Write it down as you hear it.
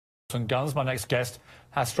On guns. My next guest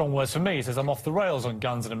has strong words for me. He says, I'm off the rails on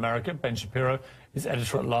guns in America. Ben Shapiro is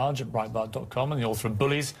editor-at-large at Breitbart.com and the author of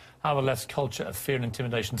Bullies, How the Left's Culture of Fear and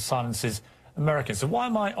Intimidation Silences Americans. So why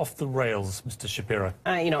am I off the rails, Mr. Shapiro?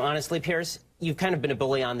 Honestly, Piers, you've kind of been a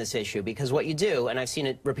bully on this issue because what you do, and I've seen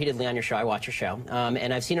it repeatedly on your show, I watch your show,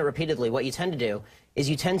 and I've seen it repeatedly, what you tend to do is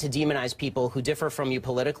you tend to demonize people who differ from you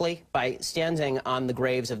politically by standing on the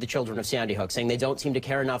graves of the children of Sandy Hook, saying they don't seem to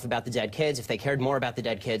care enough about the dead kids. If they cared more about the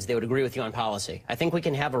dead kids, they would agree with you on policy. I think we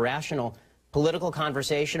can have a rational political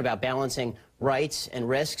conversation about balancing rights and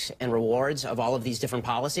risks and rewards of all of these different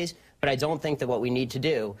policies, but I don't think that what we need to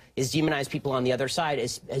do is demonize people on the other side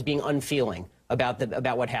as being unfeeling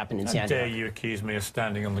about what happened in Sandy Hook. How dare you accuse me of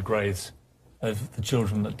standing on the graves of the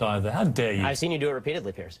children that died there? How dare you? I've seen you do it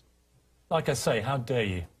repeatedly, Piers. Like I say, how dare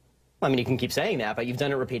you? Well, I mean, you can keep saying that, but you've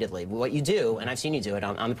done it repeatedly. What you do, and I've seen you do it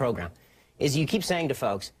on the program, is you keep saying to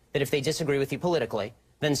folks that if they disagree with you politically,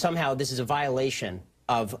 then somehow this is a violation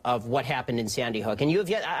of what happened in Sandy Hook. And you have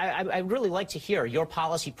yet, I'd really like to hear your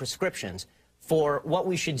policy prescriptions for what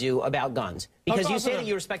we should do about guns. Because you say that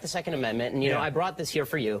you respect the Second Amendment, and, you know, I brought this here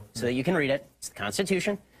for you so that you can read it. It's the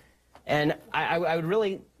Constitution. And I would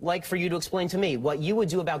really like for you to explain to me what you would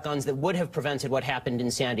do about guns that would have prevented what happened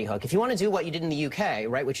in Sandy Hook. If you want to do what you did in the UK,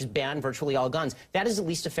 right, which is ban virtually all guns, that is at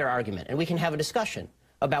least a fair argument. And we can have a discussion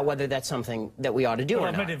about whether that's something that we ought to do or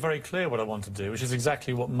not. I've made it very clear what I want to do, which is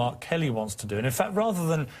exactly what Mark Kelly wants to do. And in fact, rather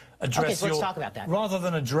than address let's talk about that. Rather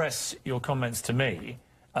than address your comments to me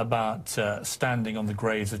about standing on the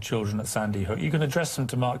graves of children at Sandy Hook, you can address them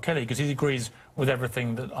to Mark Kelly, because he agrees with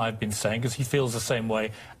everything that I've been saying, because he feels the same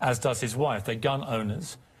way, as does his wife. They're gun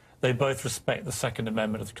owners. They both respect the Second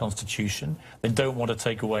Amendment of the Constitution. They don't want to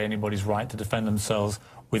take away anybody's right to defend themselves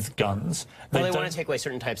with guns. Well, they want to take away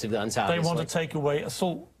certain types of guns, obviously. They want to take away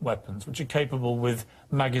assault weapons, which are capable, with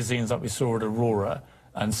magazines like we saw at Aurora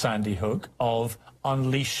and Sandy Hook, of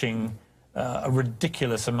unleashing a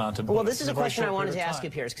ridiculous amount of bullets. Well, this is a question I wanted to ask you,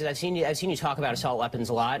 Piers, because I've seen you talk about assault weapons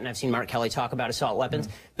a lot, and I've seen Mark Kelly talk about assault weapons.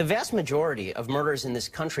 The vast majority of murders in this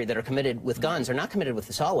country that are committed with guns are not committed with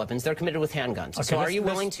assault weapons. They're committed with handguns. Okay, so are you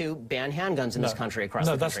willing to ban handguns in this country, across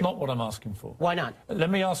the country? No, that's not what I'm asking for. Why not? Let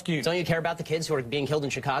me ask you... Don't you care about the kids who are being killed in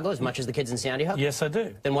Chicago as much as the kids in Sandy Hook? Yes, I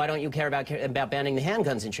do. Then why don't you care about banning the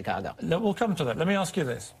handguns in Chicago? We'll come to that. Let me ask you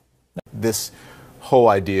this. This whole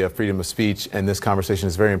idea of freedom of speech and this conversation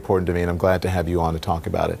is very important to me, and I'm glad to have you on to talk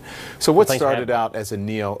about it. So what started out as a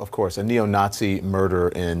neo-Nazi murder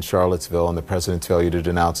in Charlottesville and the president's failure to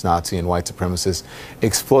denounce Nazi and white supremacists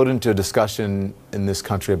exploded into a discussion in this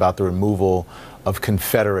country about the removal of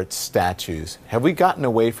Confederate statues. Have we gotten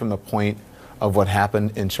away from the point of what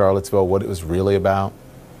happened in Charlottesville, what it was really about?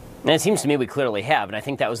 And it seems to me we clearly have, and I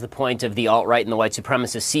think that was the point of the alt-right and the white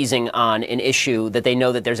supremacists seizing on an issue that they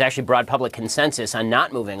know that there's actually broad public consensus on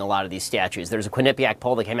not moving a lot of these statues. There's a Quinnipiac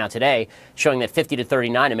poll that came out today showing that 50 to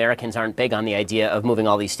 39 Americans aren't big on the idea of moving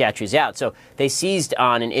all these statues out. So they seized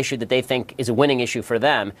on an issue that they think is a winning issue for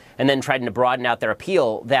them and then tried to broaden out their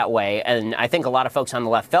appeal that way. And I think a lot of folks on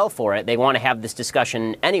the left fell for it. They want to have this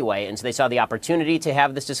discussion anyway, and so they saw the opportunity to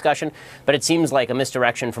have this discussion. But it seems like a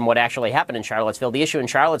misdirection from what actually happened in Charlottesville. The issue in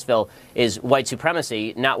Charlottesville is white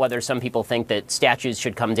supremacy, not whether some people think that statues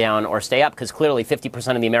should come down or stay up, because clearly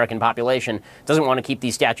 50% of the American population doesn't want to keep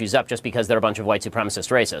these statues up just because they're a bunch of white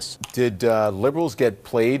supremacist racists. Did liberals get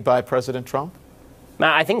played by President Trump?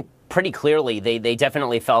 I think pretty clearly they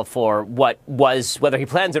definitely fell for what was, whether he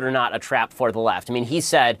plans it or not, a trap for the left. I mean, he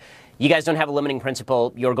said, you guys don't have a limiting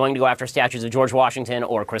principle. You're going to go after statues of George Washington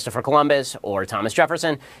or Christopher Columbus or Thomas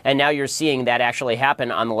Jefferson. And now you're seeing that actually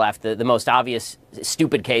happen on the left. The most obvious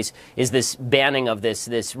stupid case is this banning of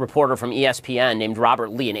this reporter from ESPN named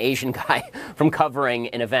Robert Lee, an Asian guy, from covering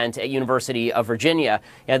an event at University of Virginia.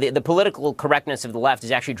 You know, the political correctness of the left is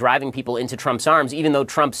actually driving people into Trump's arms, even though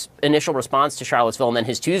Trump's initial response to Charlottesville and then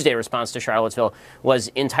his Tuesday response to Charlottesville was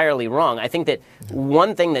entirely wrong. I think that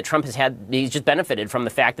one thing that Trump has had, he's just benefited from the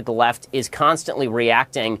fact that the left is constantly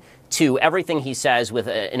reacting to everything he says with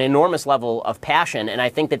an enormous level of passion, and I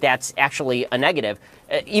think that that's actually a negative.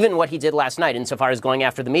 Even what he did last night, insofar as going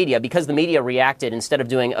after the media, because the media reacted, instead of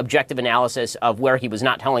doing objective analysis of where he was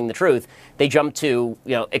not telling the truth, they jumped to,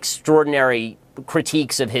 extraordinary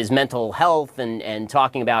critiques of his mental health and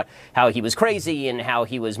talking about how he was crazy and how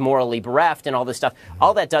he was morally bereft and all this stuff.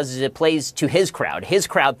 All that does is it plays to his crowd. His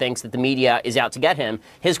crowd thinks that the media is out to get him.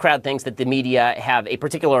 His crowd thinks that the media have a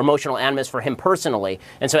particular emotional animus for him personally.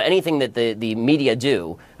 And so anything that the media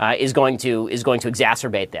do is going to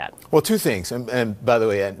exacerbate that. Well, two things. And by the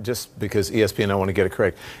way, just because ESPN, I want to get it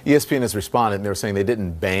correct. ESPN has responded, and they were saying they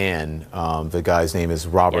didn't ban the guy's name is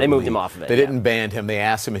Robert Lee. They moved him off of it. They didn't ban him. They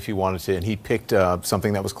asked him if he wanted to, and he picked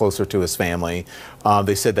something that was closer to his family.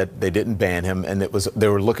 They said that they didn't ban him, and they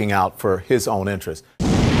were looking out for his own interest.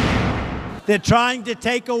 They're trying to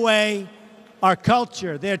take away our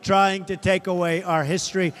culture. They're trying to take away our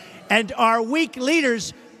history. And our weak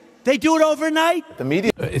leaders, they do it overnight. The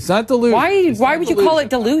media. It's not delusion. Why would you call it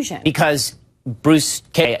delusion? Because, Bruce,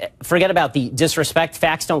 forget about the disrespect.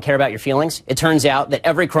 Facts don't care about your feelings. It turns out that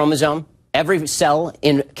every chromosome, every cell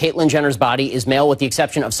in Caitlyn Jenner's body is male with the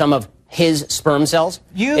exception of some of his sperm cells.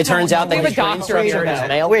 It turns out that his brain structure is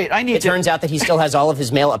male. It turns out that he still has all of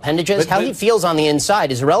his male appendages. How he feels on the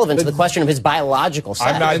inside is irrelevant to the question of his biological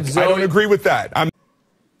sex. I don't agree with that.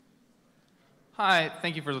 Hi,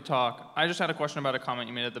 thank you for the talk. I just had a question about a comment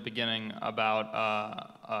you made at the beginning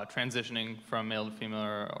about transitioning from male to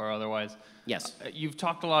female or otherwise. Yes. You've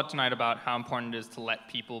talked a lot tonight about how important it is to let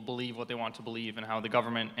people believe what they want to believe and how the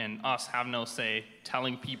government and us have no say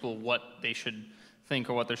telling people what they should think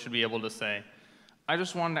or what they should be able to say. I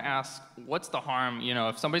just wanted to ask, what's the harm,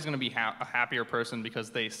 if somebody's going to be a happier person because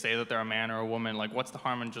they say that they're a man or a woman, like what's the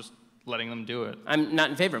harm in just letting them do it? I'm not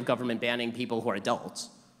in favor of government banning people who are adults.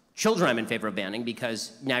 Children I'm in favor of banning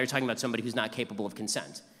because now you're talking about somebody who's not capable of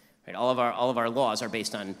consent. Right? All of our laws are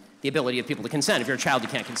based on the ability of people to consent. If you're a child, you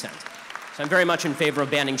can't consent. So I'm very much in favor of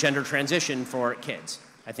banning gender transition for kids.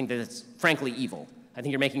 I think that it's frankly evil. I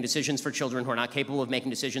think you're making decisions for children who are not capable of making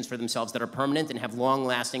decisions for themselves that are permanent and have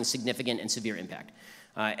long-lasting, significant, and severe impact.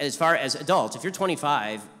 As far as adults, if you're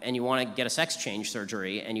 25 and you want to get a sex change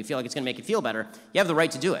surgery and you feel like it's going to make you feel better, you have the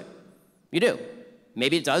right to do it. You do.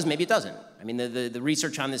 Maybe it does, maybe it doesn't. I mean, the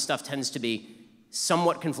research on this stuff tends to be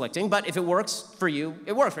somewhat conflicting, but if it works for you,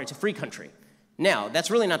 it works, right? It's a free country. Now, that's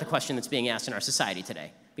really not the question that's being asked in our society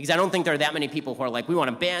today, because I don't think there are that many people who are like, we want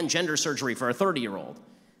to ban gender surgery for a 30-year-old.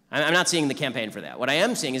 I'm not seeing the campaign for that. What I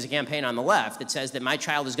am seeing is a campaign on the left that says that my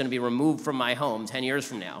child is going to be removed from my home 10 years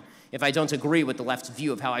from now if I don't agree with the left's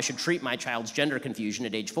view of how I should treat my child's gender confusion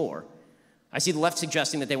at age 4. I see the left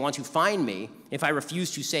suggesting that they want to fine me if I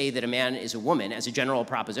refuse to say that a man is a woman as a general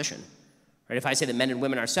proposition. Right? If I say that men and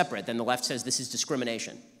women are separate, then the left says this is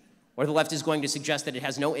discrimination. Or the left is going to suggest that it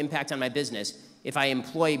has no impact on my business if I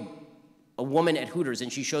employ a woman at Hooters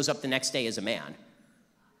and she shows up the next day as a man.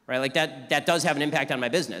 Right? Like that does have an impact on my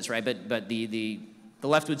business, right? But the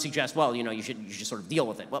left would suggest, well, you should sort of deal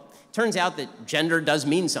with it. Well, it turns out that gender does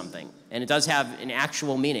mean something, and it does have an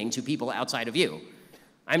actual meaning to people outside of you.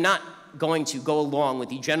 I'm not going to go along with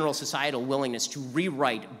the general societal willingness to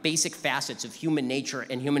rewrite basic facets of human nature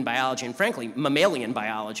and human biology, and frankly, mammalian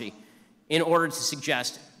biology, in order to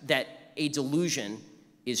suggest that a delusion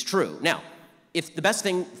is true. Now, if the best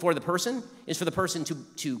thing for the person is for the person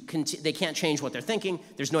they can't change what they're thinking,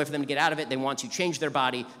 there's no way for them to get out of it, they want to change their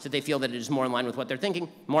body so they feel that it is more in line with what they're thinking,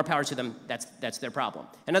 more power to them, that's their problem.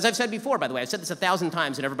 And as I've said before, by the way, I've said this 1,000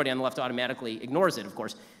 times and everybody on the left automatically ignores it, of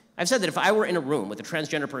course. I've said that if I were in a room with a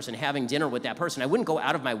transgender person having dinner with that person, I wouldn't go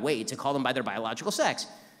out of my way to call them by their biological sex.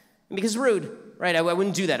 Because it's rude, right? I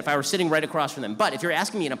wouldn't do that if I were sitting right across from them. But if you're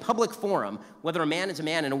asking me in a public forum whether a man is a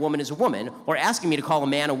man and a woman is a woman, or asking me to call a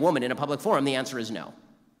man a woman in a public forum, the answer is no.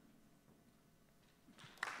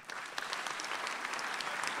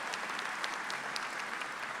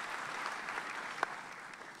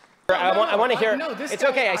 I want to hear. No, it's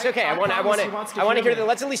okay. It's okay. I want to hear.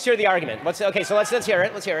 Let's at least hear the argument. Okay, so let's hear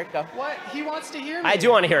it. Let's hear it. Go. What? He wants to hear me. I do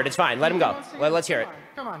want to hear it. It's fine. Let him go. Let's hear it.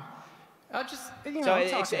 Come on.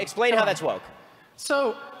 So explain how that's woke.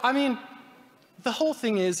 So I mean, the whole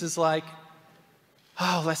thing is like,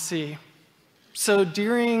 let's see. So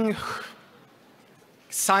during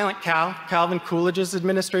Silent Cal, Calvin Coolidge's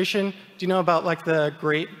administration, do you know about like the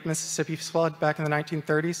Great Mississippi Flood back in the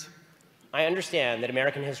 1930s? I understand that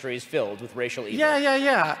American history is filled with racial evil.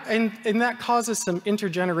 Yeah. And that causes some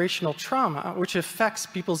intergenerational trauma, which affects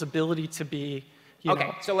people's ability to be,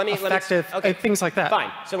 so let me effective, things like that.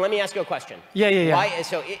 Fine. So let me ask you a question. Yeah.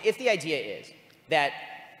 So if the idea is that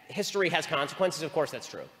history has consequences, of course that's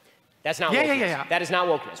true. That's not wokeness. Yeah. That is not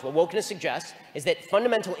wokeness. What wokeness suggests is that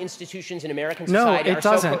fundamental institutions in American society are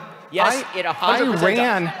so... No, it doesn't. Yes, it 100%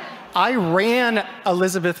 does. I ran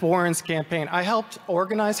Elizabeth Warren's campaign. I helped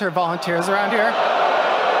organize her volunteers around here.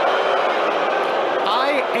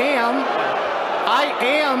 I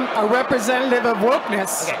am a representative of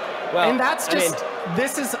wokeness. Okay, well, and that's just,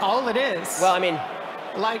 this is all it is. Well, when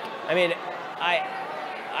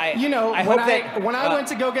I went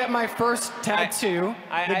to go get my first tattoo,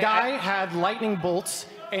 the guy had lightning bolts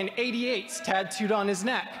and 88s tattooed on his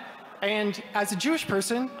neck. And as a Jewish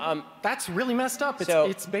person, that's really messed up.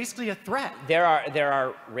 It's basically a threat. There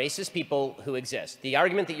are racist people who exist. The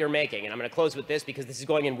argument that you're making, and I'm going to close with this because this is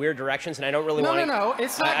going in weird directions, and I don't really want to. No,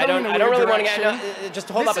 it's not I going don't. in a I don't weird really direction. want to. Just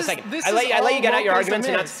hold up a second. I let you get out your arguments,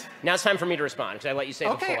 and now it's time for me to respond because I let you say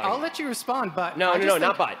the full argument. Okay, I'll let you respond, but no,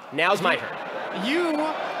 not but. Now's my turn.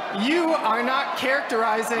 You are not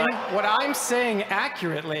characterizing what I'm saying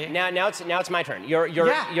accurately. Now it's my turn.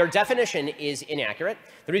 Your definition is inaccurate.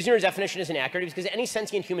 The reason your definition is inaccurate is because any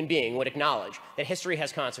sentient human being would acknowledge that history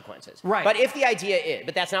has consequences. Right. But if the idea is,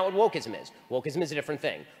 but that's not what wokeism is. Wokeism is a different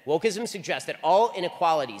thing. Wokeism suggests that all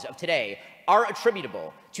inequalities of today are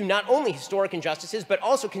attributable to not only historic injustices, but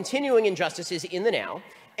also continuing injustices in the now.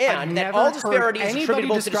 And that all disparity is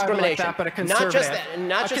attributable to discrimination. Like that, but a conservative.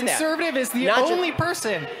 Not just that. A conservative is the only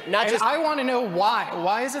person. And I want to know why.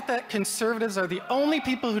 Why is it that conservatives are the only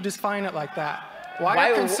people who define it like that?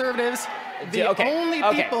 Why are conservatives the only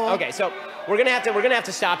people? Okay, so we're gonna have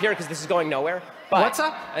to stop here because this is going nowhere. But what's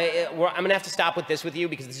up? I'm gonna have to stop with you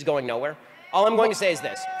because this is going nowhere. All I'm going to say is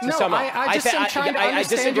this. To sum up, I just am trying to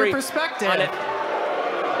understand your perspective.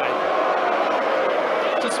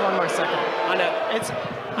 Just one more second.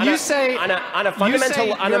 On a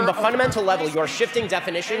fundamental level, you're shifting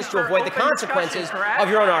definitions to avoid the consequences of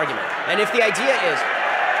your own argument. And if the idea is,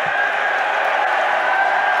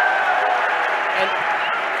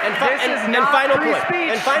 final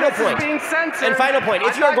point,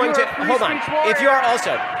 if you are going to hold on, if you are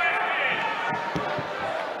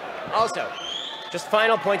also, just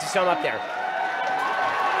final point to sum up there.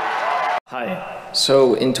 Hi.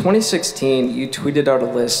 So in 2016, you tweeted out a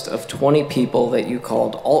list of 20 people that you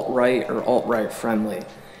called alt-right or alt-right friendly.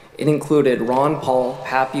 It included Ron Paul,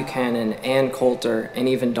 Pat Buchanan, Ann Coulter, and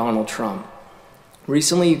even Donald Trump.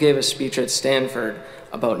 Recently, you gave a speech at Stanford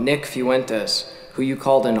about Nick Fuentes, who you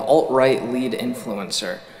called an alt-right lead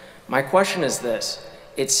influencer. My question is this.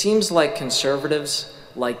 It seems like conservatives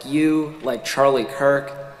like you, like Charlie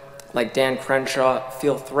Kirk, like Dan Crenshaw,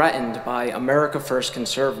 feel threatened by America First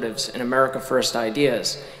conservatives and America First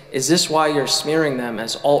ideas. Is this why you're smearing them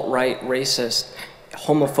as alt-right, racist,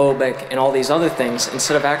 homophobic, and all these other things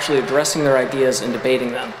instead of actually addressing their ideas and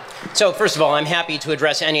debating them? So first of all, I'm happy to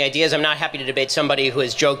address any ideas. I'm not happy to debate somebody who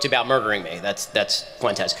has joked about murdering me. That's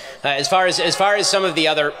Fuentes. As far as some of the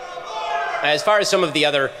other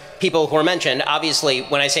people who are mentioned, obviously,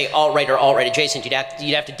 when I say alt-right or alt-right adjacent, you'd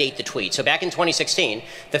have to date the tweet. So back in 2016,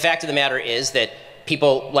 the fact of the matter is that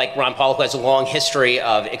people like Ron Paul, who has a long history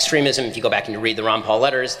of extremism, if you go back and you read the Ron Paul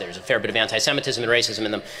letters, there's a fair bit of anti-Semitism and racism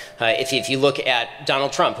in them. If you look at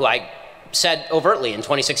Donald Trump, who I said overtly in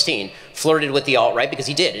 2016, flirted with the alt-right because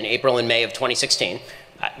he did in April and May of 2016.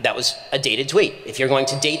 That was a dated tweet. If you're going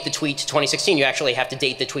to date the tweet to 2016, you actually have to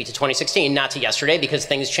date the tweet to 2016, not to yesterday, because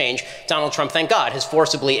things change. Donald Trump, thank God, has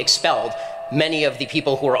forcibly expelled many of the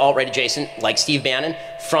people who are alt-right adjacent, like Steve Bannon,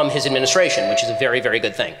 from his administration, which is a very, very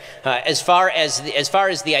good thing. As far as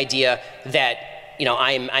the idea that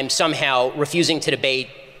I'm somehow refusing to debate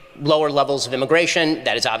lower levels of immigration,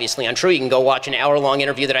 that is obviously untrue. You can go watch an hour-long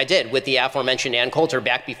interview that I did with the aforementioned Ann Coulter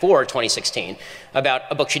back before 2016 about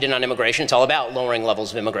a book she did on immigration. It's all about lowering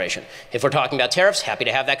levels of immigration. If we're talking about tariffs, happy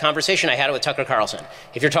to have that conversation. I had it with Tucker Carlson.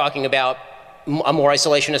 If you're talking about a more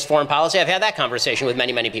isolationist foreign policy, I've had that conversation with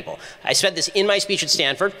many, many people. I said this in my speech at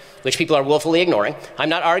Stanford, which people are willfully ignoring. I'm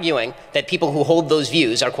not arguing that people who hold those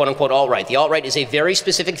views are quote-unquote alt-right. The alt-right is a very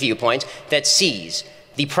specific viewpoint that sees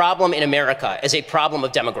the problem in America as a problem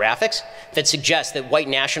of demographics, that suggests that white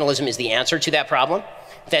nationalism is the answer to that problem,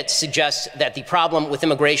 that suggests that the problem with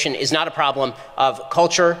immigration is not a problem of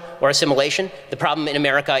culture or assimilation. The problem in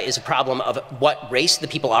America is a problem of what race the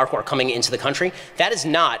people are who are coming into the country. That is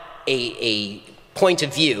not a point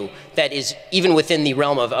of view that is even within the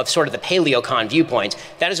realm of sort of the paleocon viewpoint.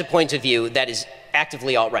 That is a point of view that is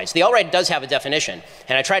actively alt-right. So the alt-right does have a definition,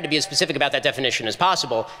 and I tried to be as specific about that definition as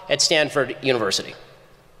possible at Stanford University.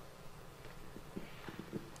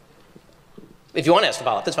 If you want to ask a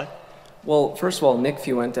follow-up, that's fine. Well, first of all, Nick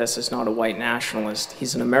Fuentes is not a white nationalist.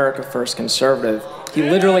 He's an America First conservative. He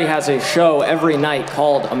literally has a show every night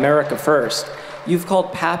called America First. You've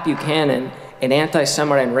called Pat Buchanan an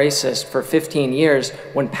anti-Semite and racist for 15 years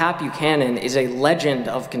when Pat Buchanan is a legend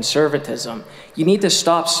of conservatism. You need to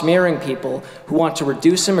stop smearing people who want to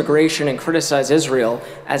reduce immigration and criticize Israel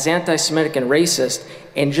as anti-Semitic and racist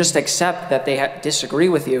and just accept that they disagree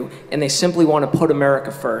with you and they simply want to put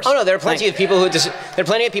America first. Oh no, there are plenty of people who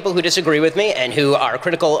disagree with me and who are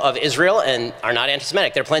critical of Israel and are not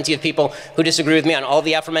anti-Semitic. There are plenty of people who disagree with me on all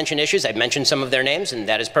the aforementioned issues. I've mentioned some of their names, and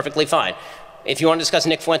that is perfectly fine. If you want to discuss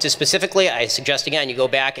Nick Fuentes specifically, I suggest, again, you go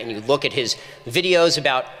back and you look at his videos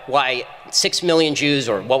about why 6 million Jews,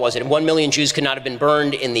 or what was it, 1 million Jews could not have been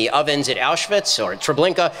burned in the ovens at Auschwitz or at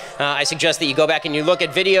Treblinka. I suggest that you go back and you look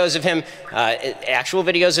at videos of him, actual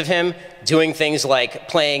videos of him, doing things like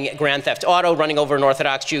playing Grand Theft Auto, running over an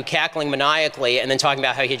Orthodox Jew, cackling maniacally, and then talking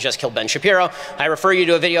about how he had just killed Ben Shapiro. I refer you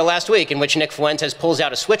to a video last week in which Nick Fuentes pulls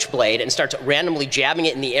out a switchblade and starts randomly jabbing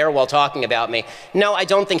it in the air while talking about me. No, I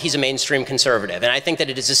don't think he's a mainstream conservative, and I think that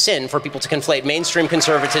it is a sin for people to conflate mainstream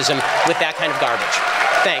conservatism with that kind of garbage.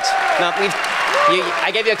 Thanks. Now,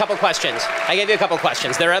 I gave you a couple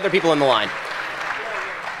questions. There are other people in the line.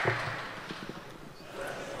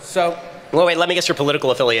 So, well, wait, let me guess your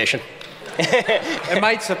political affiliation. It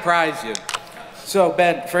might surprise you. So,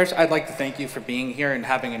 Ben, first, I'd like to thank you for being here and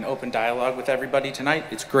having an open dialogue with everybody tonight.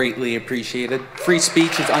 It's greatly appreciated. Free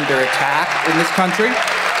speech is under attack in this country.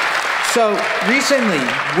 So, recently,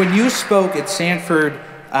 when you spoke at Sanford,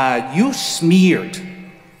 you smeared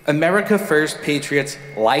America First patriots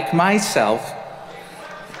like myself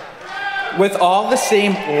with all the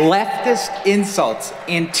same leftist insults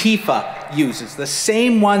Antifa uses, the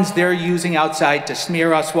same ones they're using outside to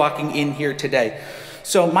smear us walking in here today.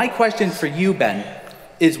 So my question for you, Ben,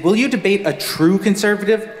 is will you debate a true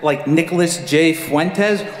conservative like Nicholas J.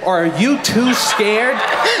 Fuentes, or are you too scared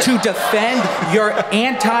to defend your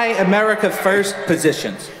anti-America First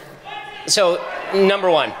positions? So, number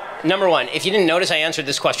one, if you didn't notice, I answered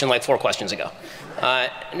this question like 4 questions ago.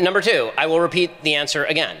 Number 2, I will repeat the answer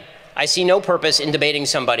again. I see no purpose in debating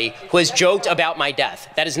somebody who has joked about my death.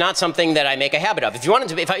 That is not something that I make a habit of. If you want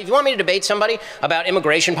me to debate somebody about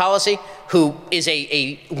immigration policy who is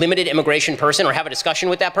a limited immigration person, or have a discussion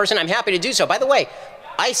with that person, I'm happy to do so. By the way,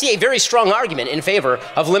 I see a very strong argument in favor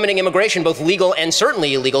of limiting immigration, both legal and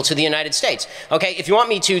certainly illegal, to the United States. Okay, if you want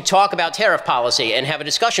me to talk about tariff policy and have a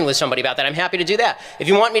discussion with somebody about that, I'm happy to do that. If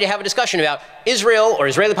you want me to have a discussion about Israel or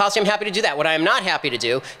Israeli policy, I'm happy to do that. What I am not happy to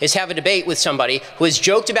do is have a debate with somebody who has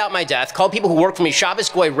joked about my death, called people who work for me Shabbos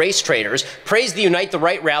Goy race traders, praised the Unite the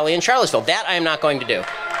Right rally in Charlottesville. That I am not going to do.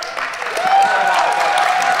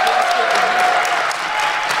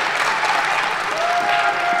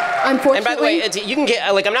 And by the way, you can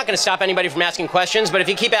get, like, I'm not going to stop anybody from asking questions, but if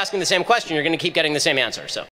you keep asking the same question, you're going to keep getting the same answer. So.